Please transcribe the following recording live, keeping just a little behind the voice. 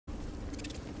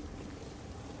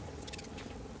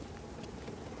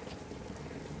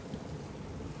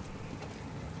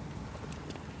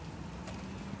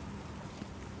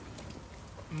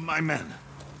My men.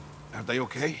 Are they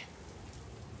okay?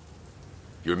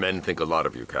 Your men think a lot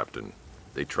of you, Captain.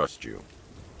 They trust you.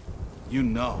 You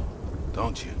know,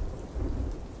 don't you?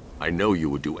 I know you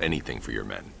would do anything for your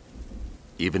men.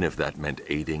 Even if that meant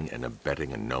aiding and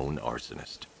abetting a known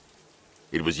arsonist.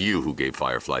 It was you who gave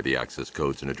Firefly the access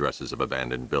codes and addresses of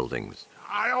abandoned buildings.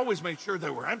 I always made sure they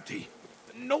were empty.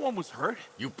 No one was hurt.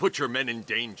 You put your men in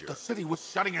danger. The city was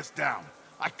shutting us down.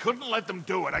 I couldn't let them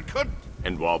do it. I couldn't.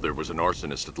 And while there was an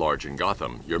arsonist at large in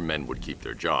Gotham, your men would keep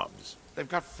their jobs. They've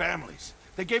got families.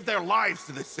 They gave their lives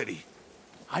to this city.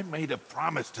 I made a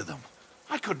promise to them.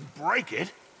 I couldn't break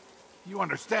it. You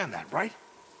understand that, right?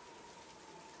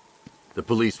 The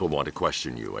police will want to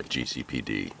question you at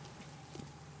GCPD.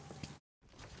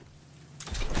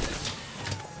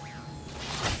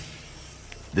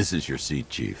 This is your seat,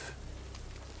 Chief.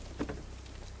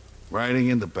 Riding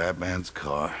in the Batman's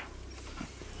car.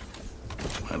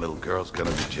 My little girl's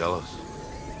gonna be jealous.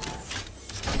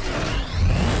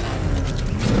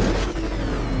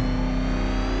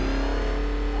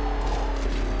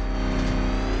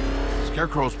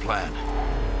 Scarecrow's plan.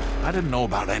 I didn't know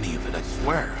about any of it, I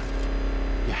swear.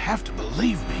 You have to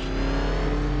believe me.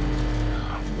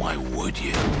 Why would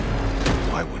you?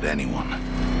 Why would anyone?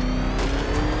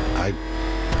 I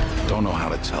don't know how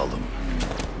to tell them.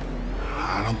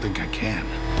 I don't think I can.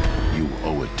 You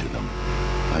owe it to them.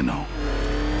 I know.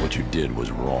 What you did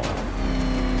was wrong.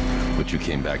 But you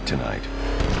came back tonight.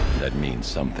 That means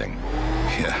something.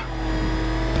 Yeah.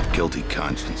 Guilty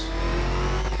conscience.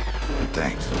 But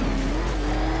thanks.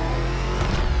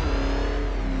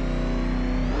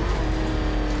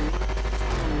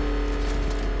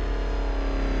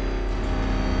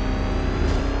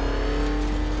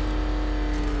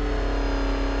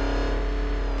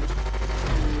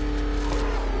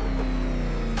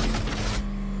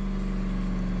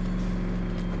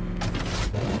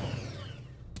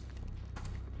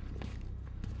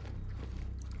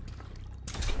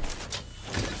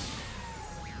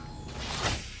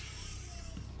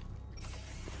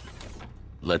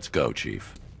 Let's go,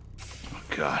 Chief. Oh,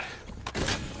 God.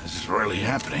 This is really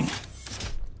happening.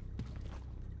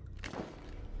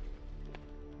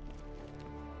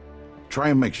 Try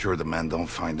and make sure the men don't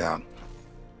find out.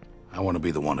 I want to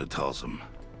be the one who tells them.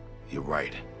 You're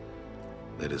right.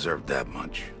 They deserve that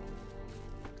much.